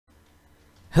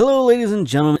Hello ladies and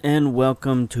gentlemen, and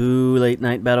welcome to Late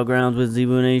Night Battlegrounds with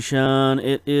Zebu Nation.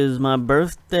 It is my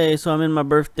birthday, so I'm in my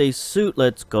birthday suit.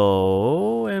 Let's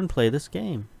go and play this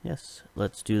game. Yes,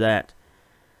 let's do that.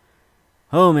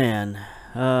 Oh man,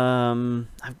 I'm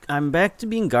back to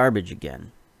being garbage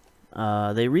again.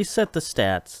 They reset the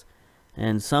stats,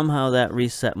 and somehow that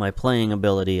reset my playing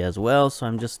ability as well, so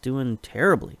I'm just doing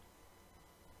terribly.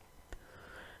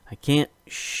 I can't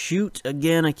shoot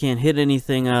again. I can't hit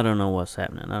anything. I don't know what's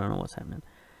happening.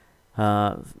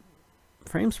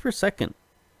 Frames per second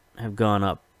have gone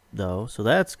up, though, so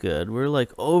that's good. We're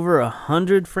like over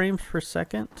 100 frames per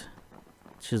second,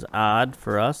 which is odd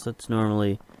for us. That's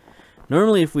normally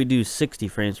if we do 60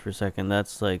 frames per second,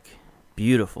 that's like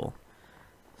beautiful.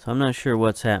 So I'm not sure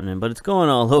what's happening, but it's going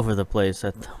all over the place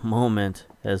at the moment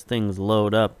as things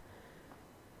load up.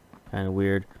 Kind of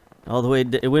weird. All the way,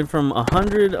 it went from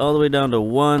 100 all the way down to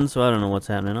 1, so I don't know what's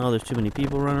happening. Oh, there's too many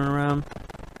people running around.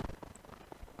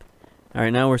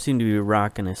 Alright, now we seem to be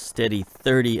rocking a steady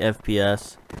 30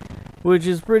 FPS, which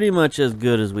is pretty much as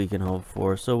good as we can hope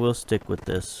for, so we'll stick with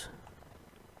this.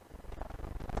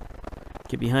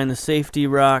 Get behind the safety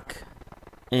rock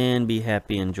and be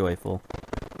happy and joyful.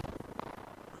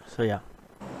 So yeah.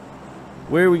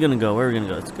 Where are we gonna go?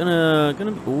 It's gonna be,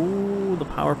 ooh, the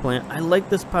power plant. I like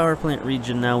this power plant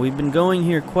region now. We've been going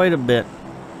here quite a bit.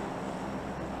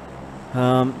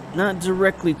 Not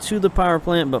directly to the power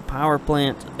plant, but power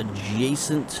plant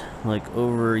adjacent, like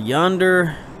over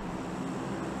yonder.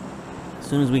 As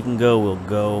soon as we can go, we'll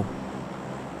go.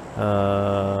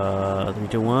 3,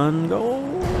 2, 1, go!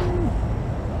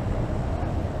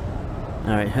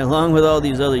 Alright, along with all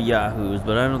these other yahoos,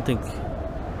 but I don't think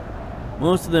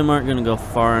most of them aren't going to go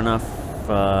far enough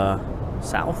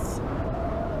south.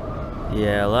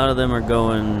 Yeah, a lot of them are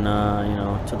going, you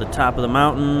know, to the top of the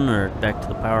mountain or back to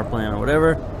the power plant or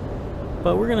whatever.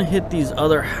 But we're going to hit these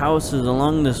other houses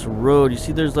along this road. You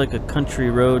see there's like a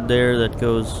country road there that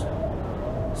goes,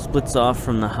 splits off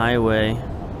from the highway.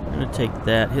 I'm going to take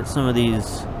that, hit some of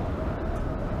these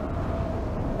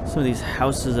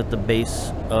houses at the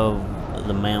base of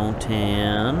the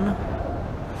mountain.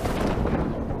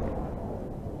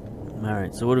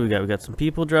 Alright, so what do we got? We got some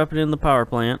people dropping in the power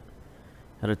plant.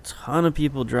 Got a ton of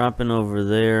people dropping over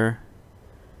there.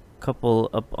 A couple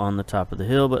up on the top of the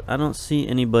hill, but I don't see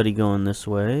anybody going this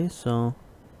way, so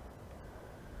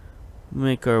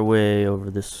make our way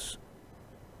over this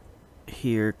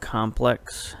here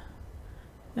complex.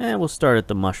 And we'll start at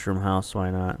the mushroom house,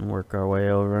 why not, and work our way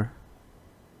over.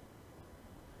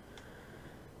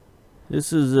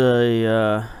 This is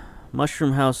a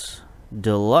mushroom house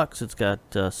deluxe. It's got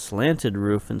a slanted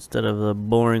roof instead of the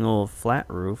boring old flat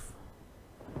roof.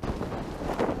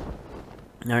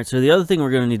 Alright, so the other thing we're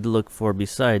going to need to look for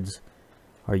besides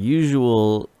our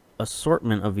usual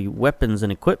assortment of weapons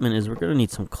and equipment is we're going to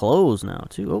need some clothes now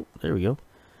too. Oh, there we go.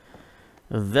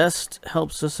 A vest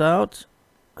helps us out.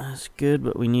 That's good,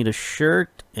 but we need a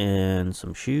shirt and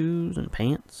some shoes and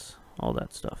pants. All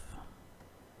that stuff.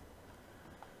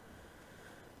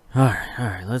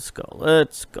 Alright, let's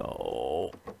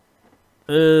go.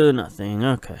 Nothing,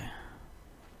 okay.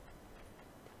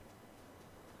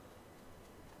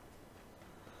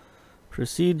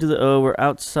 Proceed to the, oh, we're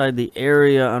outside the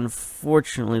area,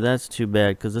 unfortunately. That's too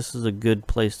bad, because this is a good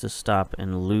place to stop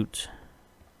and loot.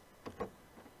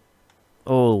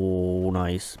 Oh,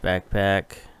 nice,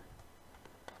 backpack.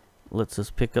 Lets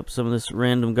us pick up some of this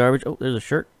random garbage. Oh, there's a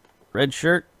shirt, red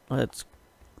shirt. Let's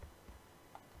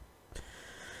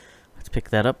pick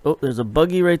that up. Oh, there's a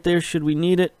buggy right there. Should we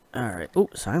need it? Alright. Oh,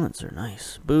 silencer.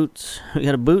 Nice. Boots. We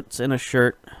got a boots and a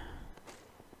shirt.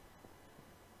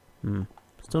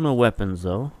 Still no weapons,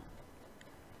 though.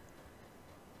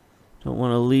 Don't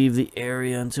want to leave the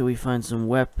area until we find some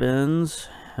weapons.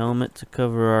 Helmet to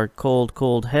cover our cold,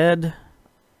 cold head.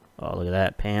 Oh, look at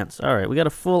that. Pants. Alright, we got a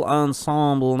full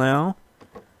ensemble now.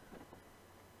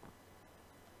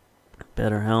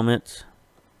 Better helmet.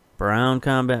 Brown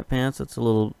combat pants. That's a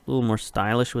little more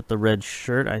stylish with the red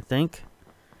shirt, I think.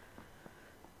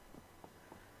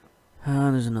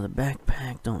 There's another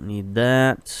backpack. Don't need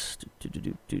that.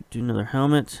 Do another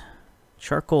helmet.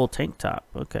 Charcoal tank top.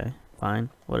 Okay, fine.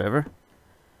 Whatever.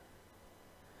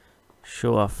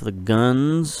 Show off the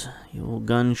guns. The old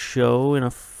gun show in a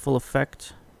full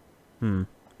effect.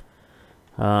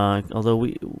 Although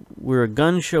we're a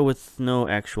gun show with no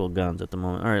actual guns at the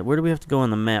moment. Alright, where do we have to go on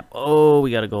the map? Oh,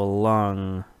 we gotta go a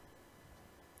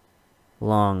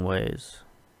long ways.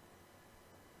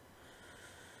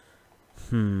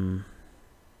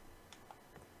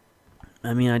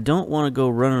 I mean, I don't want to go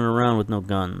running around with no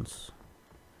guns.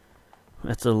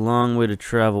 That's a long way to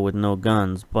travel with no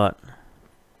guns, but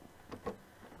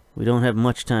we don't have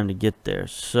much time to get there,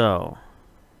 so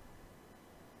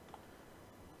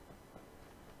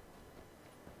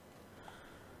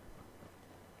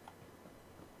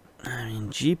I mean,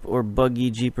 Jeep or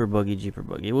buggy, Jeep or buggy, Jeep or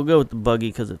buggy. We'll go with the buggy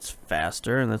because it's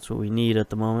faster, and that's what we need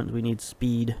at the moment. We need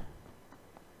speed.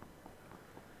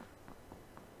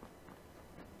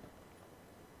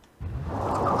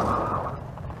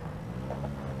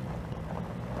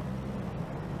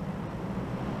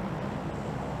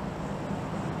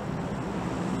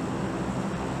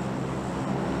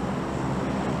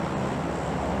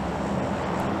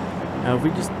 Now, if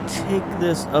we just take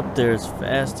this up there as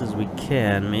fast as we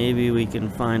can, maybe we can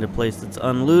find a place that's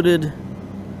unlooted.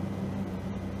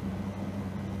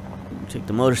 Take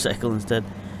the motorcycle instead.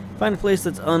 Find a place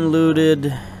that's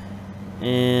unlooted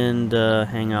and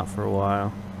hang out for a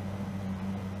while.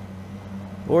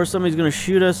 Or somebody's going to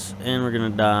shoot us and we're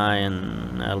going to die,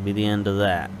 and that'll be the end of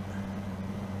that.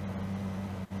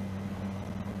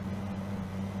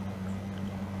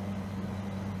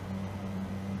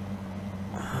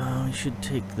 We should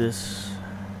take this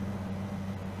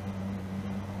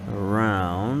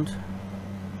around.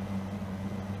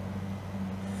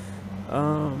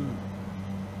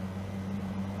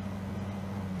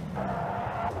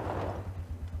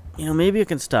 You know, maybe I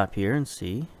can stop here and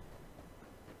see.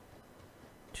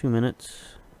 2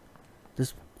 minutes.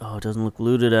 This, oh, it doesn't look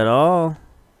looted at all.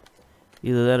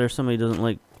 Either that or somebody doesn't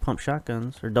like pump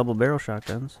shotguns or double barrel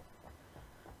shotguns.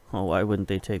 Oh, why wouldn't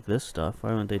they take this stuff? Why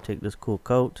wouldn't they take this cool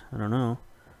coat? I don't know.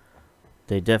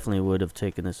 They definitely would have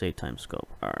taken this 8x scope.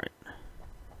 Alright.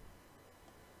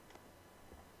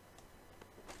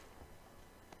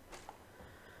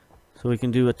 So we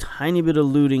can do a tiny bit of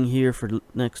looting here for the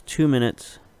next 2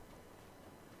 minutes.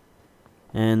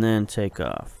 And then take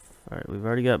off. Alright, we've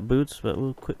already got boots, but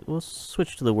we'll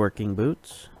switch to the working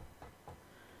boots.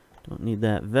 Don't need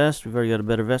that vest. We've already got a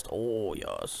better vest. Oh,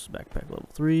 yes. Backpack level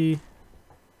 3.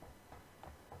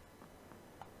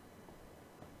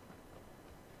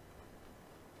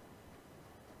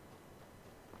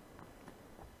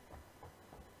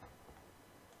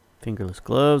 Fingerless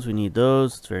gloves, we need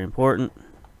those. It's very important.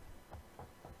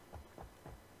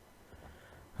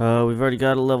 We've already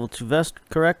got a level 2 vest,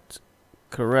 correct?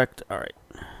 Correct, alright.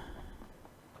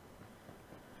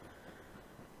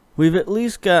 We've at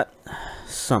least got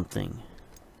something.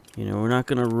 You know, we're not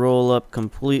going to roll up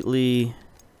completely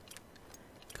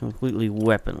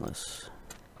weaponless.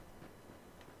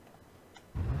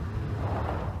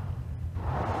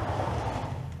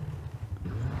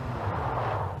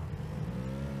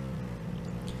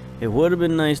 It would have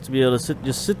been nice to be able to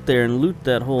just sit there and loot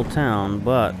that whole town,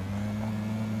 but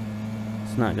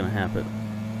it's not going to happen.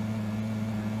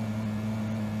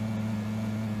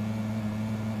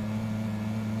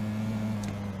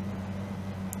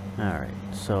 Alright,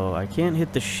 so I can't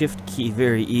hit the shift key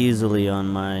very easily on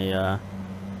my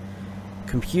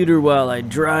computer while I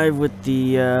drive with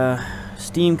the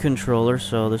Steam controller,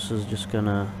 so this is just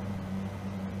gonna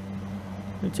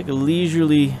take a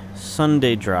leisurely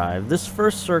Sunday drive. This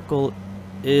first circle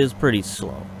is pretty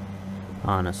slow,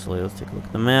 honestly. Let's take a look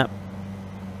at the map.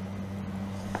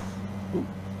 Ooh.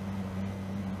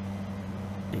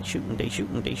 They shooting, they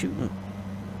shooting, they shooting.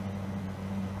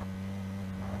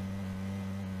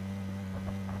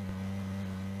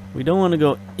 We don't want to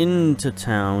go into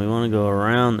town, we want to go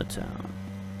around the town.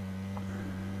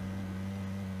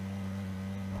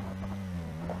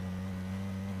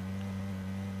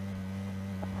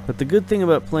 But the good thing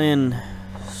about playing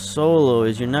solo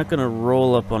is you're not going to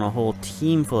roll up on a whole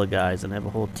team full of guys and have a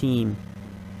whole team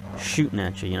shooting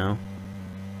at you, you know?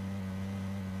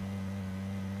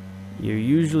 You're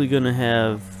usually going to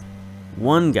have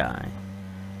one guy,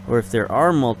 or if there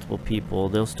are multiple people,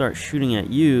 they'll start shooting at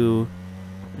you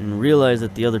and realize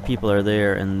that the other people are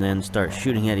there and then start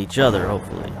shooting at each other,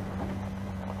 hopefully.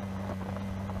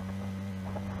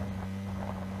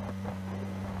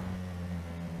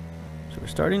 So we're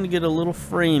starting to get a little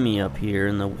framey up here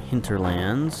in the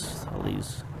hinterlands. All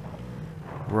these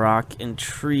rock and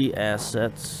tree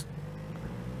assets.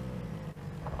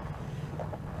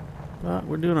 But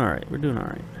we're doing alright, we're doing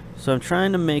alright. So I'm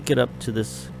trying to make it up to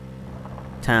this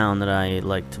town that I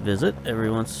like to visit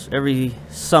every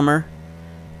summer.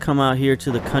 Come out here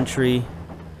to the country,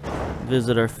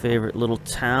 visit our favorite little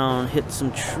town, hit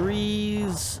some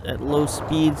trees at low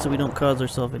speed so we don't cause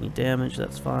ourselves any damage.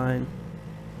 That's fine.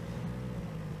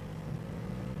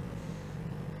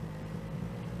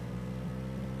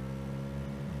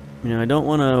 You know, I don't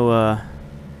want to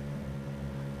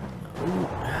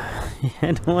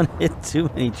I don't want to hit too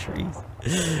many trees.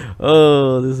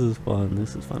 Oh, this is fun.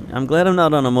 This is fun. I'm glad I'm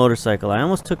not on a motorcycle. I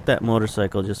almost took that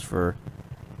motorcycle just for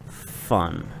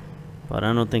fun. but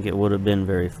I don't think it would have been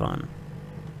very fun.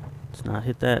 Let's not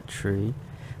hit that tree.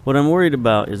 What I'm worried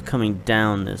about is coming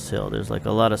down this hill. There's like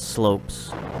a lot of slopes.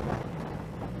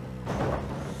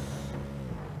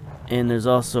 And there's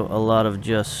also a lot of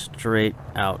just straight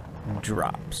out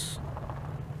drops.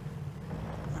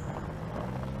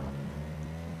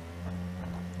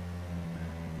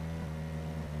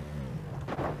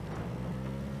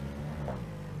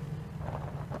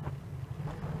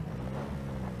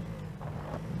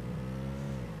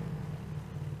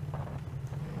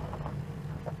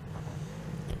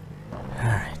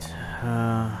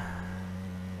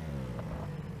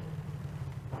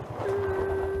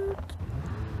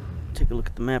 Take a look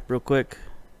at the map real quick.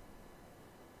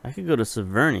 I could go to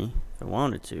Severny if I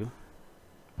wanted to.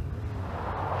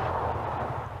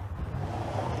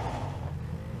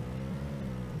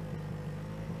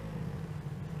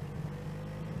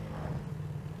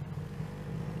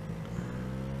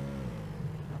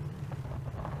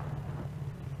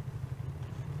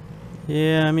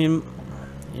 Yeah, I mean,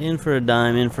 in for a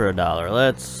dime, in for a dollar.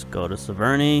 Let's go to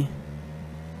Severny.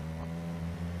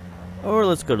 Or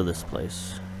let's go to this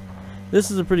place. This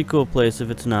is a pretty cool place if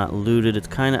it's not looted. It's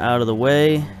kind of out of the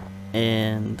way,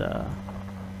 and there's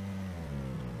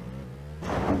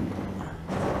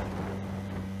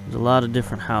a lot of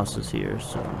different houses here,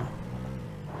 so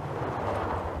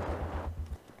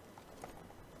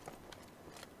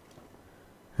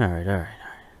alright.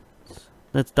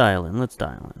 Let's dial in,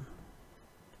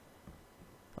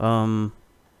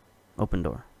 open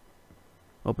door.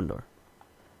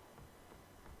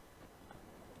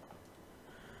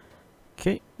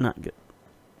 Okay, not good.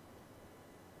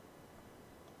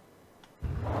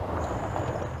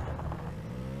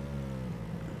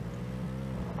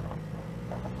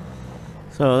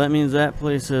 So that means that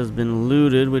place has been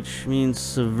looted, which means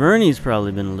Severny's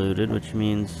probably been looted, which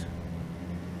means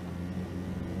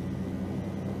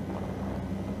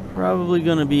probably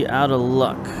gonna be out of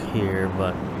luck here,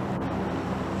 but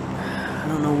I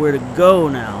don't know where to go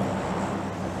now.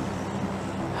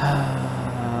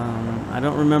 I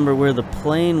don't remember where the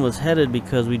plane was headed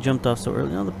because we jumped off so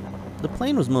early. No, the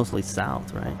plane was mostly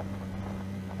south, right?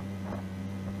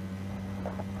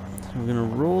 So we're gonna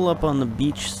roll up on the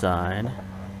beach side.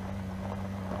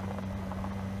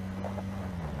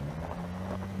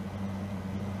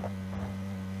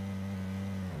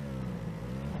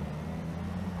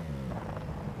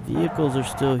 Vehicles are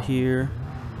still here.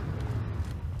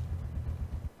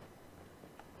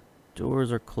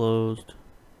 Doors are closed.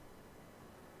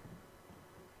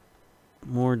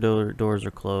 More doors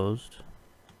are closed.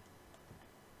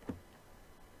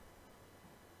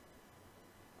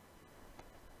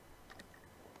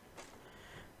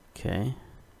 Okay.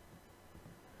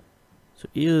 So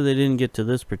either they didn't get to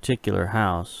this particular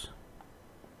house,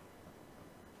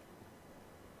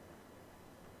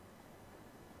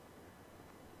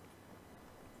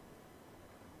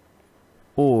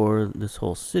 or this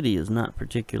whole city is not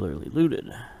particularly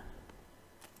looted.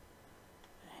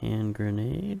 Hand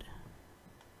grenade.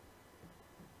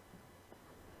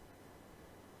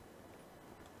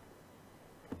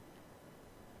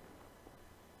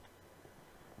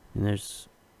 And it's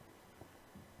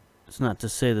not to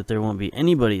say that there won't be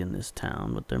anybody in this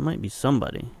town, but there might be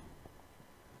somebody.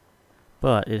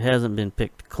 But it hasn't been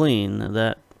picked clean,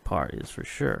 that part is for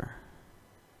sure.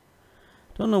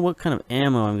 Don't know what kind of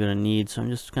ammo I'm going to need, so I'm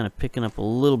just kind of picking up a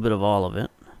little bit of all of it.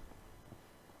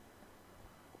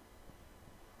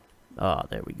 Ah,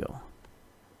 there we go.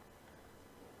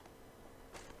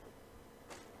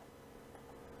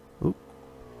 Oop.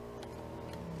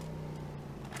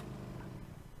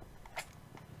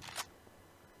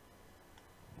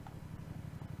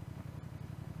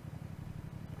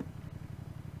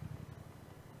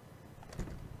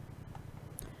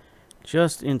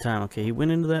 Just in time. Okay, he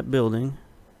went into that building.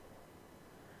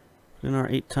 Put in our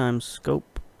 8x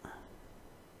scope.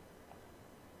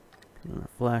 Put in our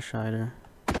flash hider.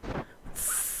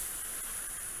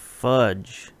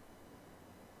 Fudge.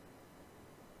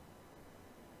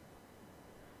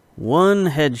 One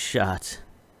headshot.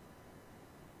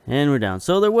 And we're down.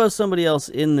 So there was somebody else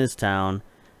in this town,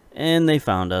 and they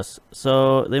found us.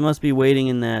 So they must be waiting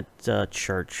in that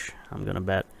church, I'm gonna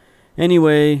bet.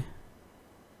 Anyway,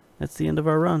 that's the end of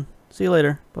our run. See you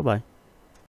later. Bye-bye.